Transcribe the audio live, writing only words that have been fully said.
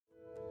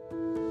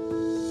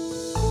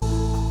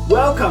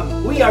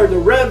Welcome. We are the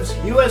Revs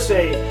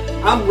USA.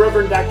 I'm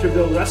Reverend Dr.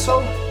 Bill Russell.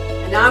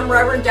 And I'm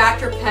Reverend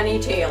Dr. Penny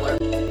Taylor.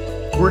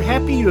 We're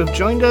happy you have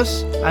joined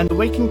us on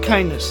Awaken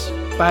Kindness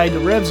by the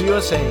Revs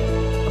USA,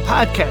 a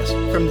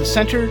podcast from the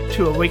Center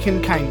to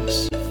Awaken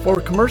Kindness.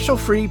 For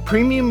commercial-free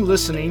premium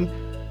listening,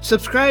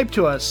 subscribe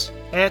to us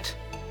at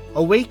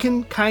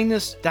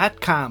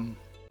awakenkindness.com.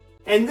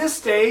 And this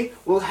day,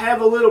 we'll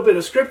have a little bit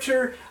of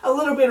scripture, a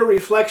little bit of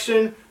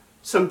reflection,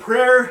 some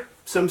prayer,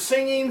 some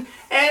singing,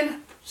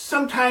 and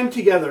some time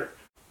together.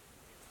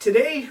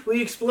 Today,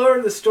 we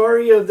explore the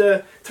story of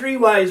the three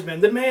wise men,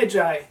 the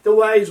Magi, the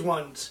wise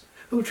ones,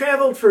 who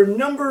traveled for a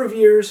number of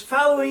years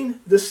following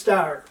the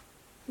star.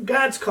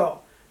 God's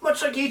call,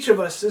 much like each of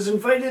us, is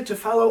invited to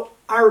follow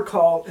our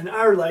call in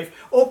our life,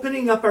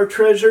 opening up our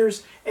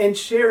treasures and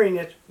sharing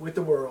it with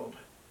the world.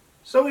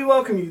 So we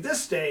welcome you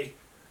this day.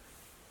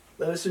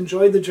 Let us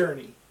enjoy the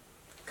journey.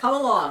 Come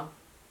along.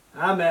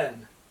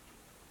 Amen.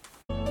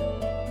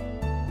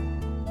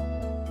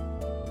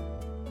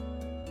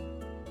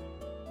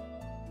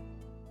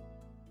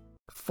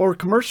 For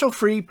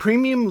commercial-free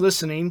premium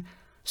listening,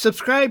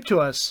 subscribe to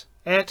us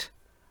at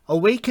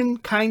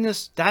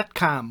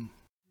awakenkindness.com.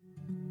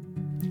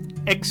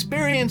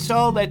 Experience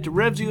all that the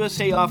Revs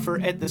USA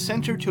offer at the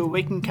Center to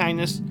Awaken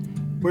Kindness,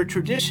 where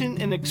tradition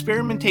and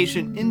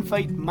experimentation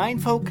invite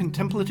mindful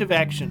contemplative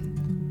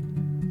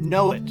action.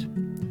 Know it.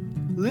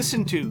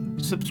 Listen to,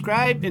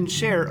 subscribe, and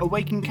share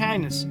Awaken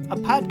Kindness, a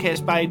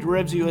podcast by the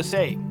Revs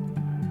USA.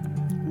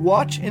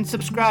 Watch and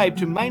subscribe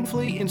to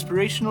mindfully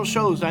inspirational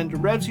shows on the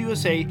Revs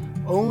USA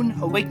own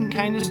Awaken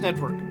Kindness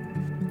Network.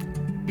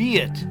 Be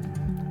it.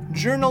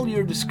 Journal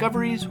your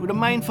discoveries with a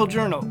mindful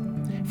journal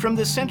from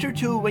the Center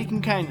to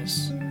Awaken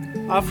Kindness,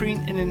 offering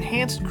an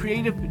enhanced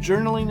creative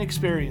journaling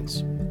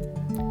experience.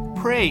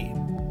 Pray.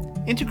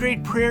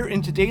 Integrate prayer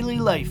into daily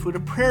life with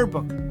a prayer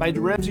book by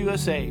the Revs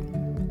USA.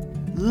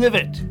 Live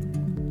it.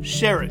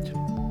 Share it.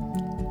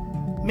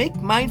 Make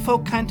mindful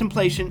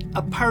contemplation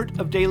a part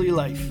of daily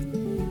life.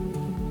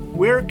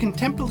 Wear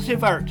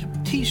contemplative art,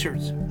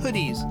 t-shirts,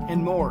 hoodies,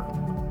 and more.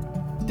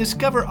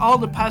 Discover all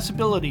the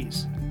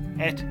possibilities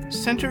at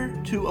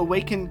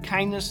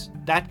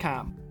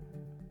centertoawakenkindness.com.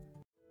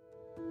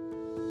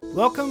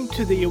 Welcome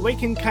to the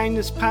Awaken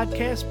Kindness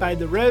podcast by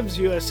the Revs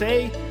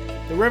USA,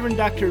 the Reverend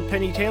Dr.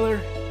 Penny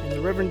Taylor, and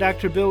the Reverend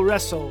Dr. Bill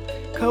Russell,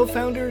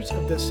 co-founders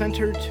of the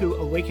Center to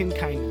Awaken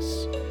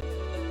Kindness.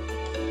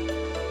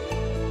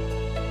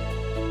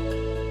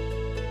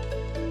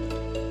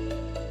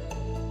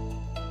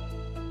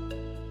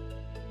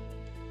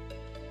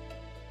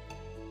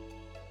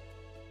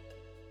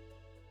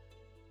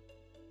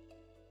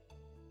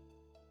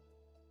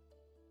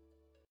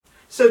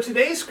 So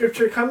today's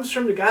scripture comes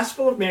from the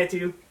Gospel of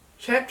Matthew,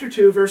 chapter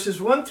 2,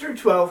 verses 1 through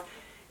 12,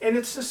 and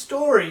it's the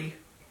story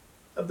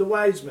of the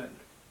wise men.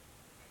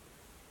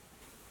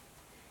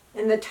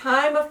 In the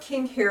time of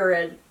King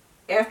Herod,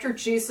 after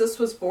Jesus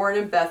was born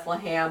in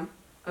Bethlehem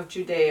of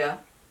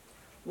Judea,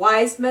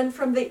 wise men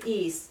from the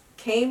east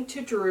came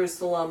to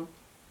Jerusalem,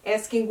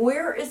 asking,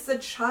 "Where is the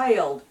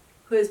child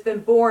who has been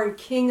born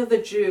King of the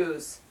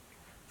Jews?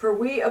 For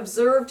we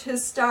observed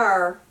his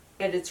star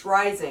at its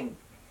rising,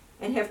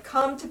 and have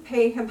come to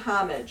pay him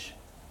homage."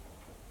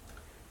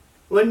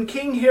 When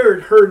King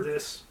Herod heard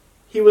this,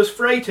 he was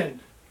frightened,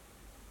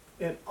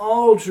 and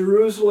all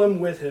Jerusalem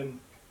with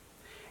him.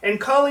 And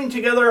calling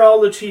together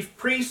all the chief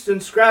priests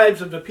and scribes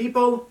of the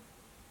people,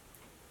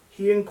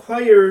 he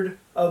inquired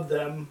of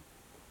them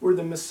where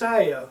the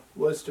Messiah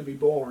was to be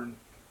born.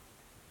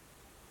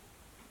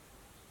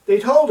 They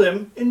told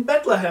him, "In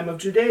Bethlehem of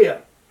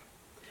Judea,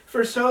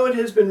 for so it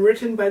has been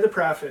written by the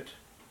prophet,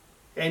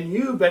 and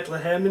you,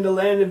 Bethlehem, in the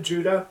land of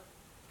Judah,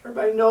 are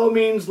by no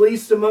means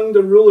least among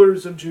the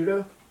rulers of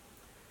Judah,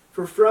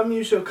 for from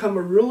you shall come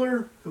a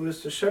ruler who is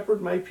to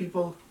shepherd my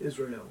people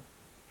Israel."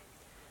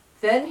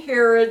 Then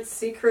Herod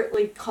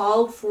secretly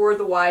called for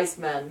the wise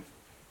men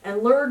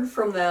and learned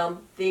from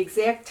them the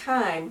exact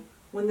time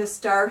when the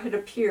star had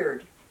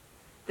appeared.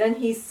 Then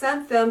he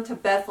sent them to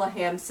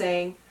Bethlehem,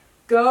 saying,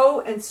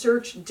 "Go and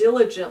search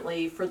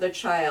diligently for the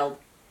child,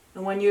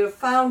 and when you have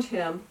found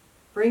him,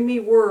 bring me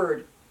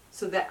word,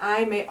 so that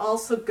I may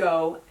also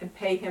go and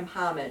pay him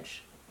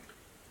homage."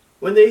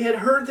 When they had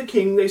heard the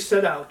king, they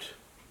set out,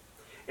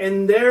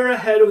 and there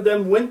ahead of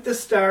them went the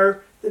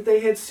star that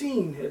they had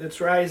seen at its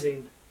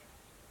rising,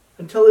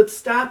 until it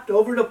stopped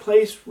over the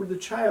place where the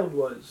child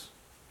was.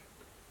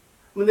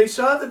 When they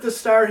saw that the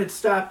star had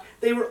stopped,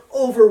 they were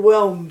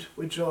overwhelmed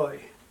with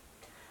joy.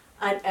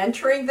 On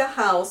entering the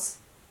house,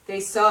 they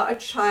saw a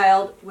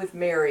child with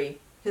Mary,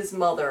 his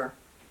mother,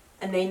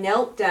 and they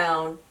knelt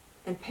down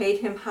and paid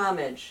him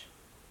homage.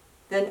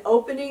 Then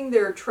opening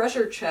their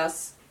treasure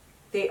chests,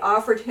 they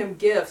offered him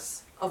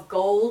gifts of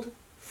gold,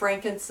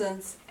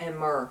 frankincense, and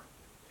myrrh.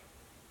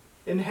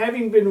 And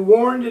having been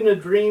warned in a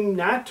dream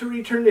not to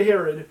return to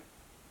Herod,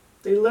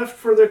 they left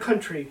for their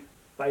country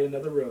by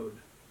another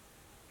road.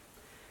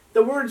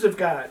 The words of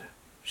God,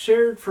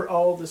 shared for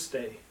all this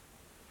day.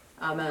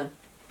 Amen.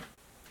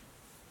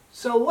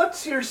 So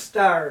what's your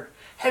star?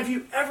 Have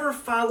you ever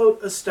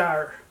followed a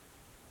star?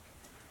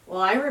 Well,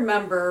 I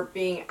remember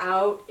being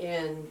out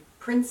in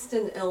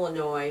Princeton,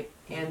 Illinois,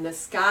 and the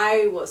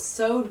sky was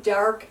so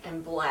dark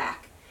and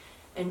black,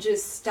 and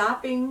just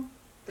stopping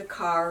the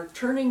car,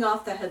 turning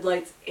off the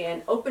headlights,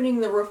 and opening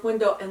the roof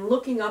window and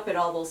looking up at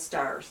all those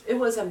stars. It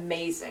was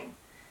amazing.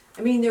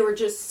 I mean, there were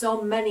just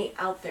so many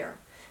out there.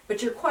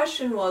 But your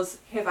question was,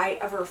 have I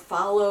ever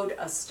followed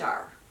a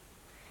star?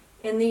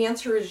 And the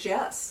answer is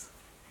yes.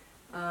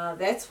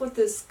 That's what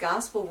this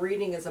gospel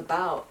reading is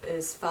about,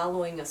 is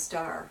following a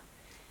star.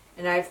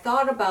 And I've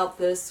thought about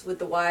this with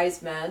the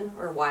wise men,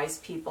 or wise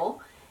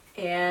people,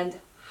 and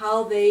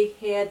how they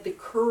had the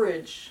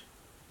courage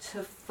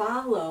to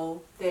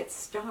follow that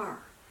star.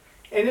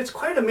 And it's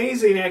quite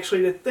amazing,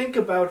 actually, to think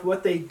about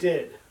what they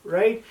did,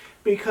 right?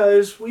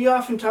 Because we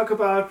often talk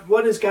about,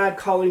 what is God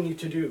calling you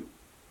to do?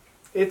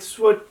 It's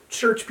what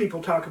church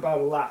people talk about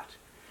a lot.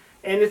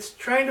 And it's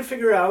trying to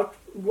figure out,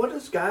 what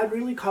is God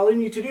really calling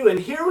you to do?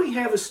 And here we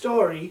have a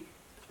story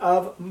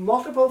of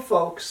multiple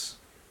folks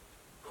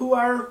who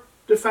are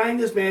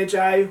defined as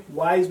magi,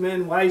 wise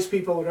men, wise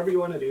people, whatever you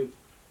want to do.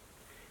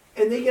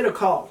 And they get a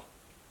call.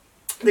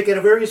 They get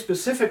a very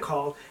specific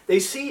call. They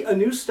see a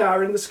new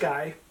star in the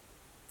sky,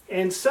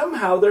 and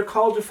somehow they're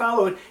called to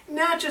follow it,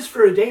 not just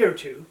for a day or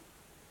two.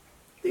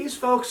 These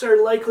folks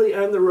are likely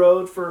on the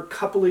road for a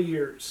couple of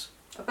years.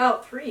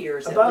 About 3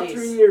 years at least. About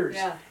 3 years.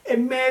 Yeah.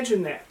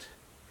 Imagine that.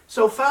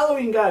 So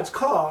following God's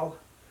call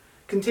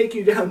can take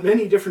you down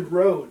many different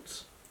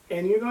roads,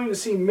 and you're going to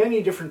see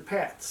many different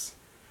paths.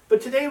 But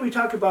today we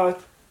talk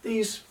about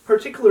these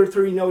particular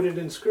 3 noted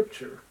in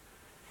Scripture,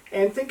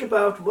 and think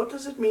about, what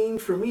does it mean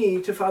for me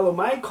to follow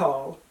my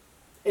call,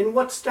 and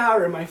what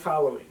star am I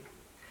following?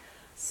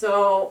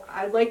 So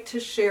I'd like to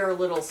share a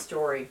little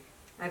story.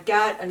 I've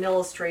got an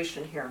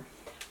illustration here.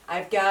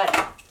 I've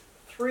got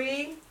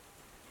 3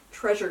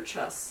 treasure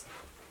chests.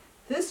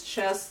 This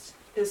chest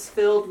is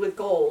filled with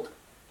gold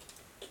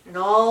and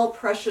all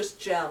precious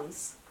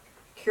gems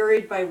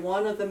carried by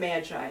one of the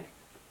Magi.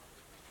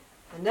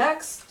 The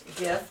next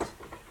gift,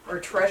 or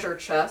treasure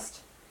chest,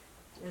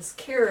 is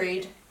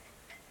carried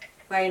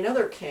by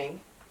another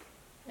king,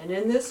 and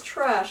in this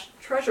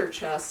treasure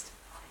chest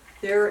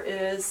there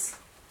is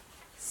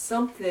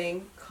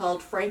something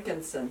called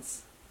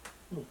frankincense.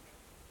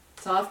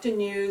 It's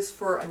often used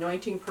for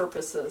anointing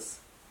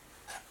purposes.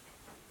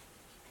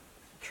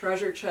 The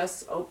treasure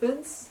chest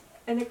opens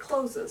and it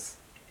closes.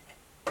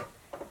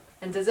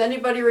 And does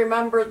anybody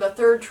remember the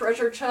 3rd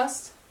treasure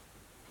chest?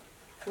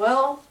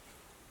 Well,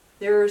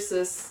 there's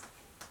this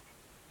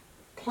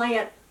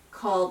plant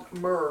called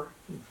myrrh.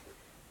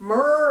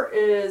 Myrrh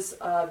is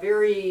a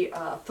very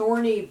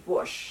thorny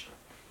bush,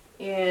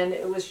 and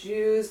it was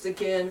used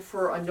again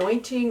for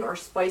anointing or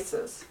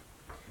spices.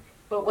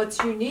 But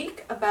what's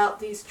unique about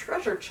these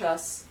treasure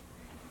chests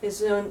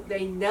is when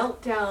they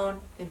knelt down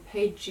and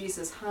paid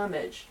Jesus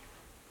homage,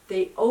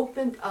 they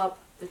opened up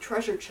the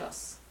treasure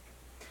chests.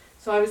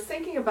 So I was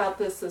thinking about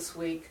this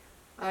week.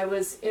 I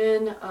was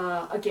in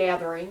a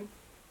gathering,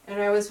 and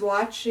I was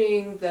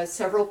watching the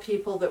several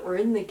people that were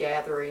in the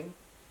gathering,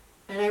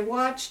 and I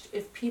watched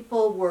if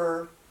people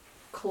were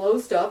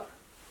closed up.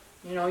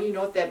 You know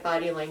what that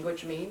body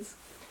language means.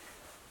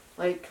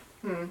 Like,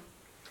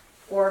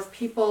 or if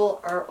people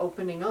are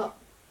opening up.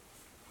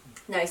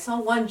 And I saw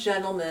one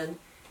gentleman,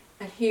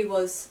 and he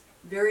was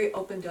very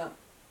opened up,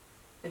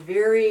 a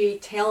very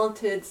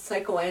talented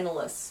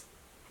psychoanalyst.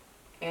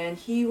 And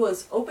he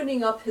was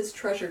opening up his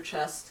treasure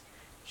chest,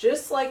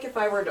 just like if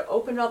I were to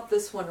open up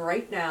this one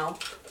right now.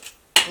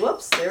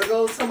 Whoops, there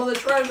goes some of the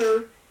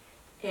treasure.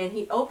 And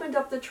he opened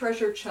up the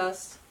treasure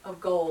chest of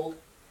gold,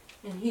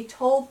 and he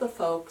told the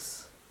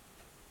folks,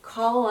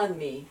 call on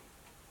me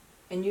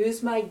and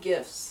use my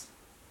gifts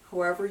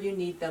however you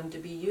need them to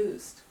be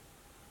used.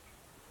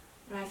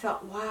 And I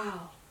thought,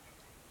 wow,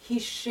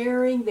 he's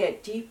sharing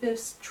that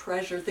deepest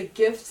treasure, the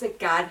gifts that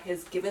God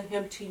has given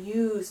him to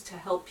use to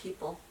help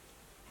people.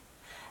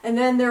 And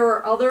then there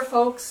were other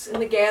folks in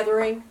the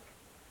gathering,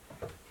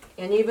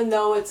 and even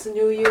though it's a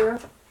new year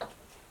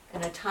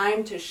and a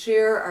time to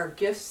share our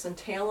gifts and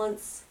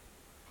talents,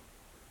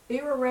 they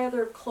were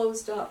rather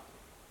closed up,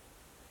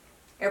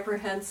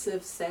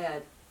 apprehensive,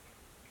 sad.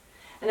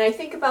 And I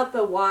think about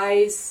the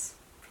wise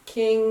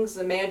kings,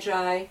 the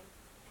Magi.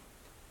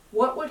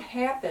 What would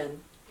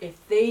happen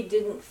if they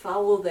didn't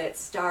follow that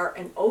star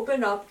and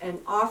open up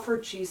and offer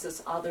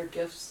Jesus other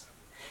gifts?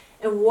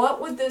 And what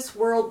would this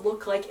world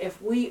look like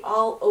if we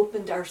all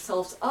opened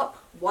ourselves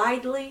up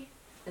widely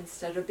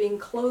instead of being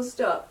closed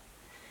up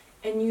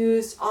and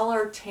used all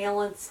our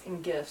talents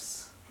and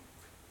gifts?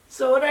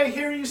 So what I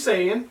hear you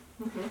saying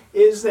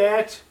is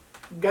that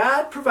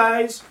God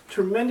provides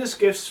tremendous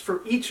gifts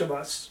for each of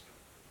us,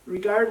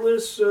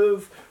 regardless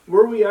of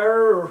where we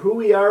are or who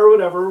we are or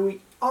whatever.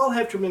 We all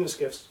have tremendous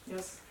gifts.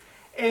 Yes.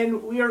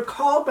 And we are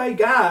called by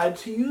God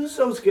to use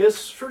those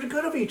gifts for the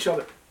good of each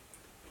other.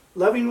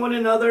 Loving one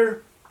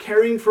another,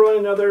 caring for one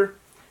another,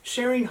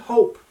 sharing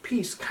hope,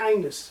 peace,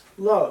 kindness,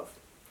 love.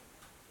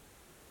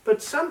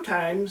 But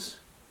sometimes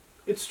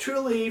it's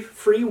truly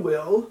free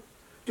will.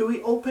 Do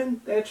we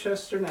open that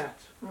chest or not?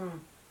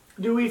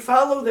 Do we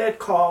follow that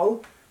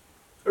call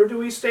Or do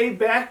we stay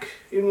back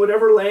in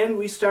whatever land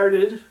we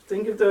started?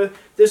 Think of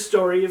this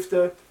story. If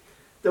the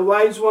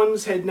wise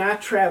ones had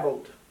not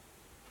traveled,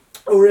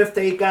 or if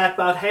they got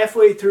about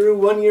halfway through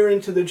 1 year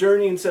into the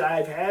journey and said,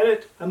 I've had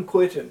it, I'm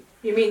quitting.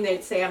 You mean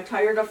they'd say, I'm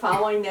tired of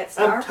following that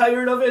star? I'm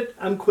tired of it,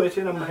 I'm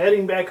quitting, I'm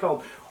heading back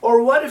home.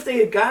 Or what if they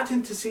had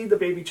gotten to see the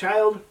baby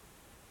child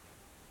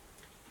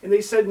and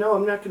they said, no,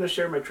 I'm not going to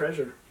share my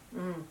treasure.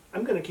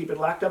 I'm going to keep it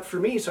locked up for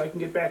me so I can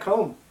get back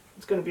home.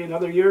 It's going to be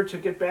another year to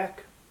get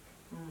back.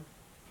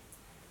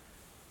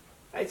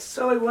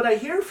 So what I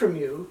hear from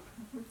you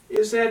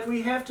is that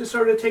we have to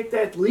sort of take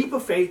that leap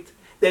of faith,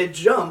 that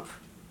jump,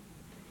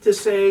 to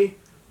say,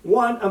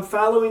 one, I'm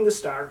following the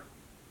star.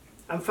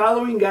 I'm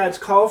following God's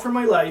call for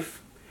my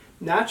life,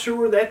 not sure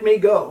where that may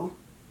go.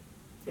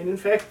 And in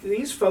fact,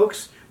 these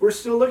folks were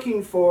still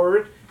looking for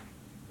it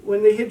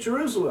when they hit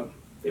Jerusalem.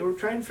 They were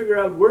trying to figure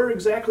out where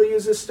exactly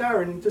is this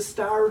star, and the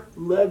star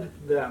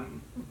led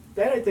them.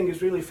 That, I think,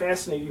 is really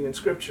fascinating in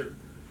Scripture.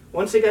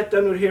 Once they got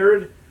done with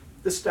Herod,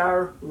 the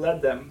star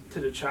led them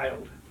to the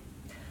child.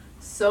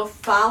 So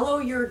follow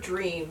your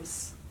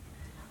dreams.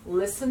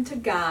 Listen to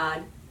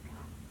God.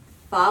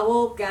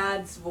 Follow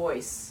God's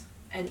voice.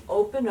 And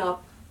open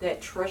up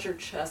that treasure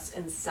chest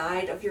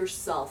inside of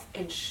yourself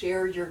and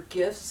share your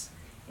gifts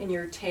and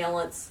your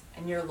talents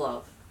and your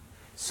love.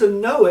 So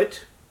know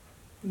it.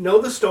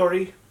 Know the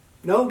story.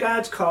 Know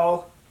God's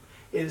call.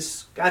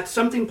 Is got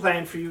something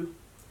planned for you.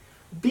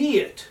 Be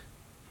it.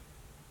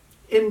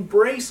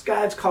 Embrace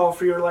God's call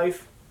for your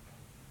life.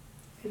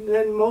 And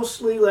then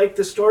mostly, like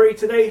the story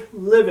today,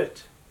 live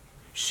it.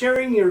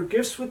 Sharing your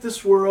gifts with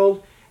this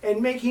world and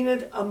making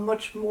it a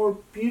much more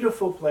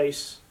beautiful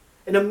place,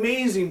 an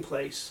amazing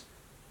place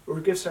where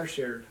gifts are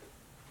shared.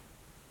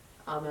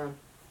 Amen.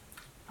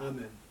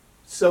 Amen.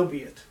 So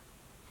be it.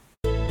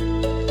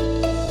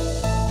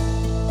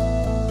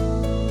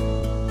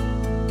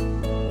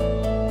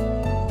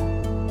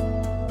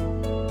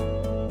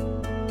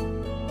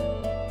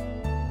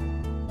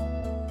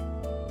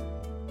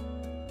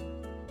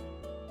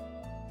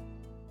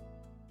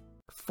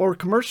 For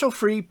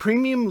commercial-free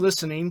premium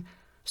listening,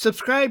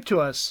 subscribe to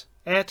us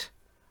at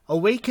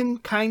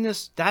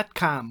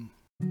awakenkindness.com.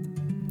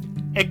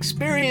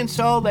 Experience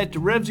all that the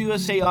Revs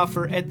USA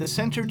offer at the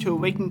Center to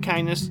Awaken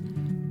Kindness.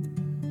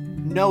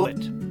 Know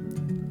it.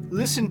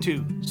 Listen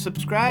to,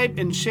 subscribe,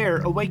 and share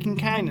Awaken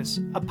Kindness,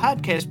 a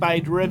podcast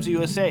by the Revs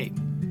USA.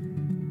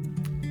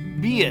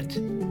 Be it.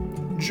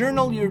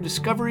 Journal your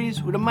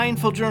discoveries with a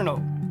mindful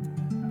journal.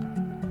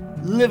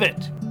 Live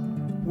it.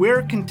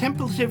 Wear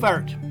contemplative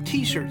art,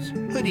 t-shirts,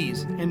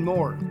 hoodies, and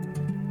more.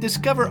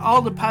 Discover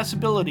all the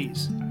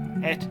possibilities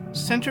at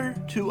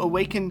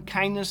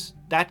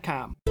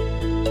centertoawakenkindness.com.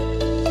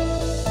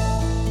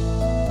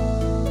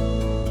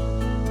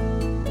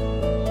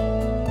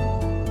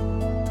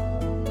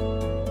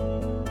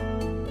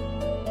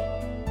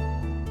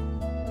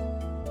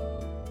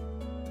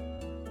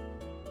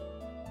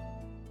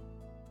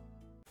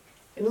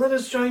 And let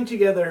us join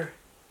together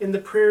in the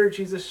prayer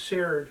Jesus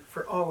shared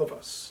for all of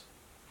us.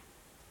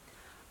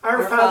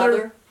 Our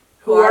Father,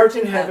 who art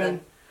in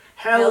heaven,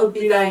 hallowed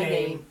be thy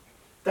name.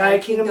 Thy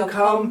kingdom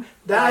come,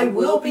 thy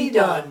will be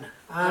done,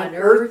 on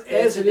earth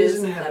as it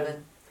is in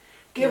heaven.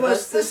 Give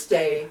us this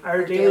day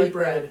our daily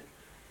bread,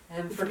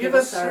 and forgive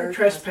us our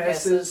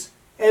trespasses,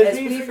 as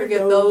we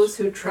forgive those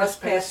who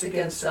trespass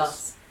against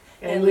us.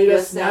 And lead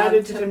us not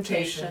into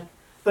temptation,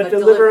 but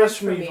deliver us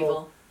from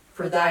evil.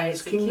 For thine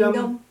is the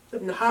kingdom,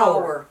 the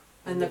power,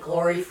 and the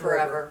glory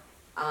forever.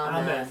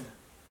 Amen.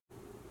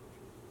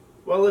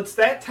 Well, it's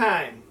that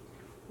time.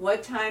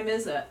 What time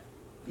is it?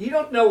 You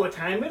don't know what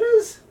time it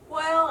is?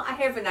 Well, I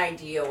have an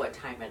idea what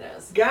time it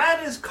is.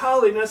 God is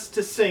calling us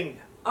to sing.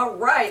 All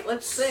right,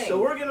 let's sing.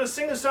 So we're going to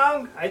sing a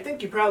song. I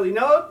think you probably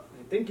know it.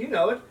 I think you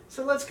know it.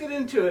 So let's get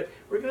into it.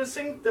 We're going to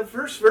sing the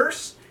first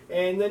verse,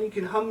 and then you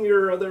can hum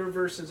your other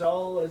verses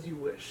all as you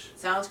wish.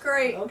 Sounds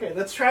great. Okay,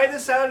 let's try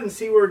this out and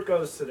see where it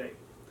goes today.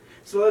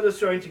 So let us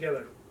join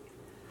together.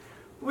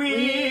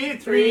 We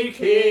three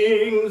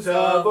kings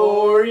of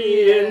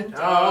Orient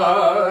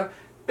are,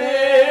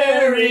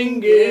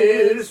 bearing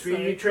gifts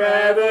we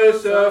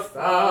traverse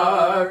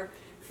afar,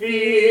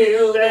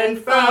 field and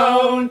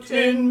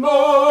fountain,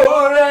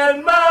 moor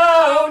and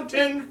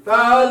mountain,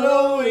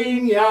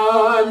 following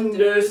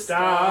yonder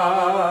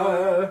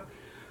star.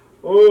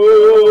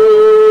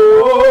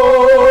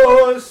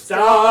 Oh,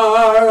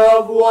 star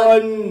of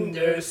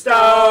wonder,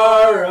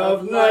 star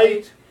of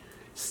light,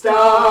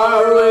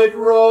 star with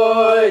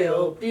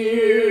royal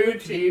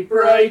beauty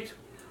bright,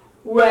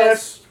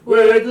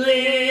 westward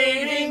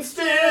leading,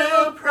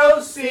 still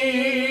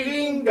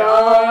proceeding,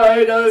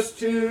 guide us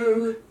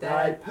to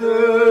thy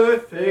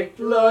perfect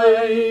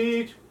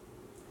light.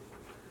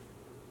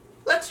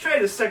 Let's try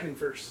the second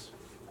verse.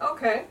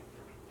 Okay.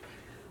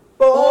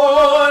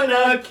 Born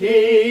a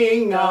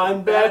king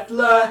on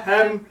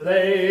Bethlehem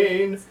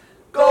plain,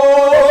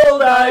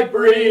 gold I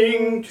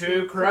bring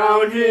to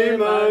crown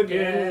him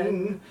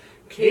again.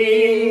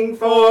 King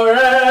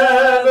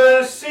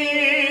forever,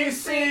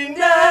 ceasing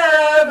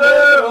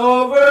never,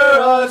 over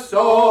us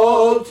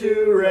all called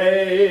to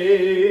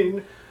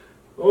reign.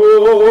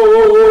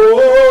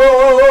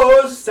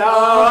 O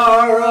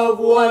star of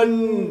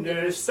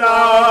wonder,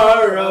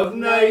 star of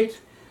night,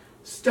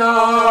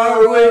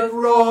 star with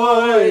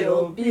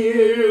royal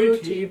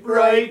beauty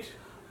bright,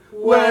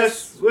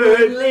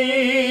 westward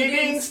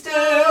leading,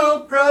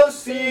 still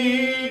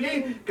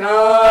proceeding,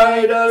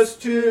 guide us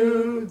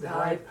to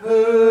thy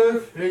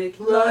perfect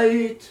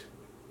light.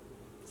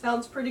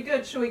 Sounds pretty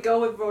good. Should we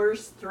go with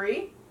verse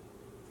 3?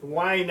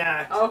 Why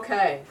not?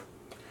 Okay.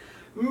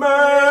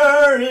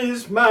 Myrrh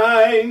is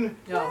mine.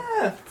 No.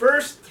 Yeah,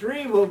 verse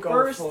 3 will go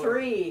Verse for.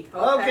 3.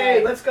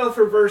 Okay, let's go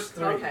for verse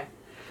 3. Okay.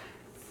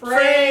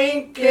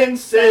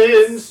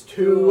 Frankincense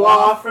to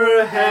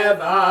offer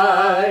have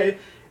I,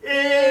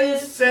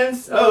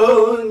 incense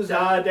owns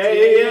our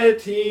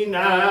deity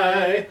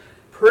nigh.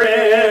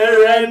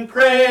 Prayer and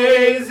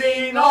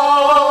praising,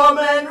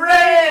 almond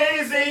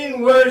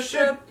raising,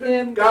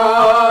 worshiping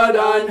God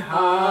on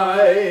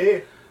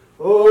high.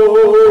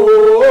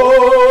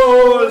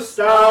 O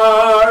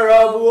star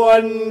of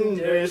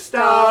wonder,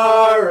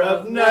 star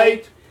of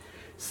night,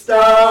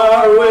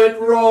 star with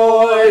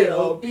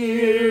royal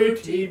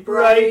beauty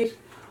bright,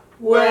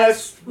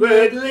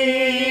 westward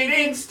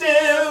leading,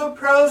 still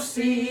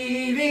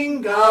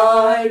proceeding,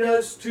 guide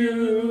us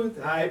to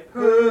thy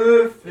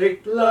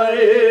perfect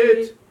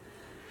light.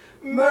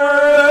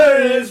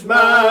 Myrrh is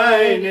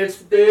mine, its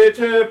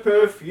bitter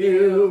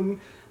perfume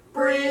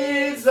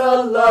breathes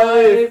a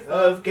life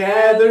of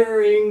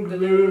gathering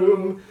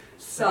gloom,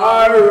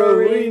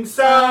 sorrowing,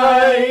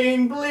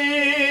 sighing,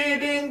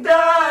 bleeding,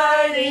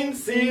 dying,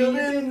 sealed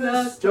in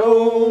the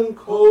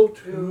stone-cold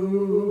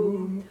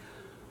tomb.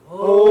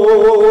 O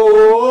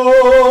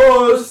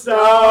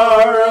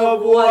star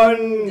of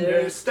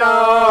wonder,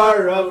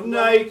 star of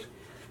night,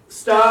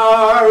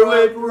 star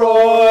with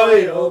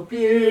royal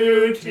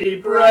beauty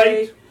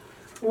bright,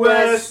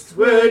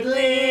 westward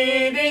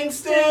leading,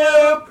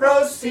 still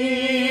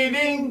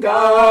proceeding,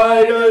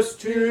 guide us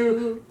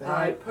to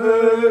thy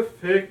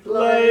perfect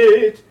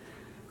light.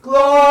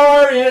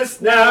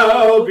 Glorious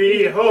now,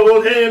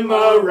 behold him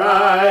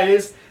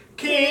arise,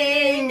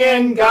 King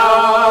and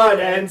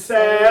God and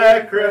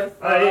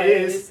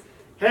sacrifice.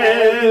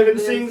 Heaven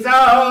sings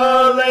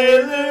Alleluia,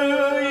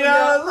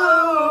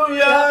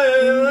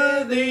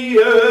 Alleluia, the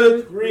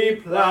earth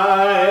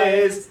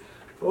replies.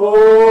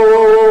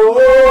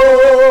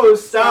 O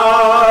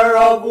star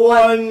of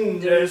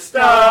wonder,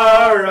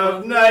 star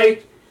of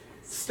night,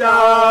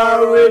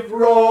 star with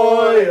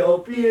royal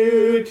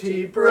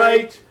beauty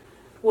bright,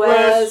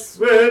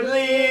 westward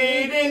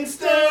leading,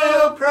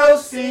 still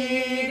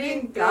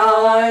proceeding,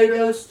 guide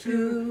us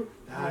to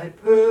thy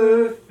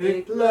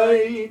perfect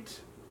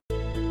light.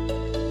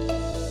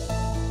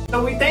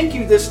 So we thank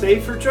you this day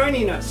for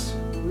joining us.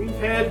 We've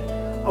had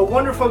a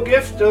wonderful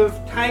gift of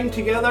time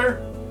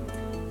together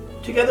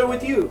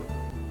with you.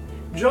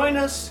 Join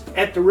us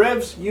at the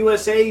Revs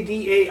USA,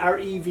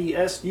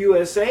 DAREVS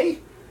USA,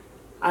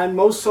 on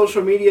most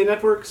social media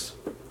networks,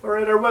 or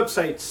at our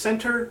website,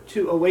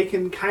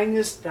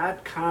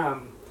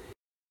 centertoawakenkindness.com.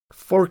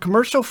 For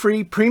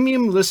commercial-free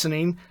premium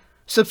listening,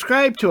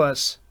 subscribe to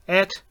us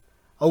at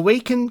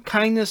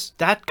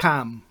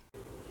awakenkindness.com.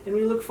 And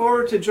we look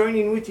forward to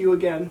joining with you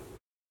again.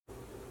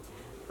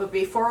 But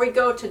before we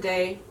go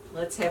today,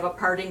 let's have a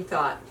parting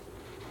thought.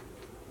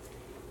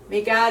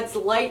 May God's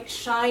light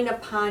shine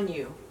upon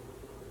you.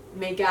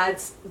 May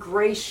God's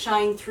grace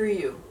shine through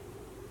you.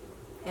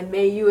 And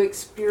may you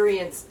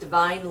experience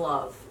divine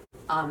love.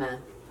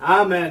 Amen.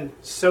 Amen.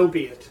 So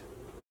be it.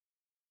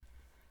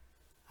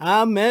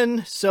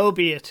 Amen. So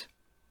be it.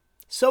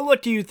 So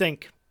what do you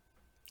think?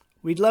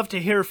 We'd love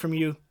to hear from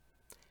you.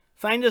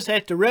 Find us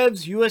at the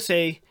Revs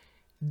USA,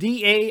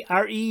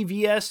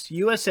 DAREVS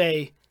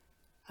USA,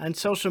 on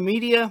social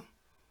media,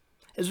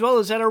 as well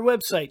as at our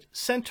website,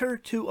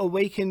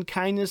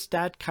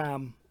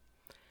 centertoawakenkindness.com,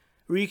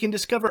 where you can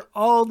discover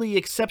all the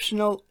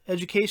exceptional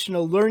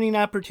educational learning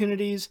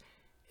opportunities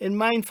and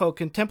mindful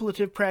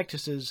contemplative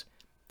practices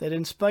that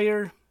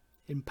inspire,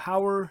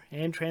 empower,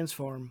 and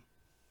transform.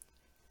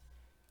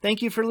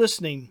 Thank you for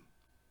listening.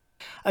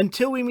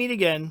 Until we meet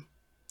again,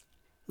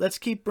 let's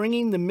keep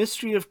bringing the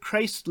mystery of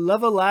Christ's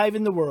love alive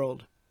in the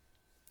world.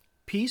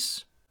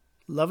 Peace,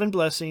 love, and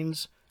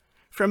blessings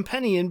from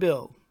Penny and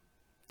Bill,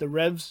 the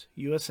Revs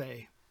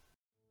USA.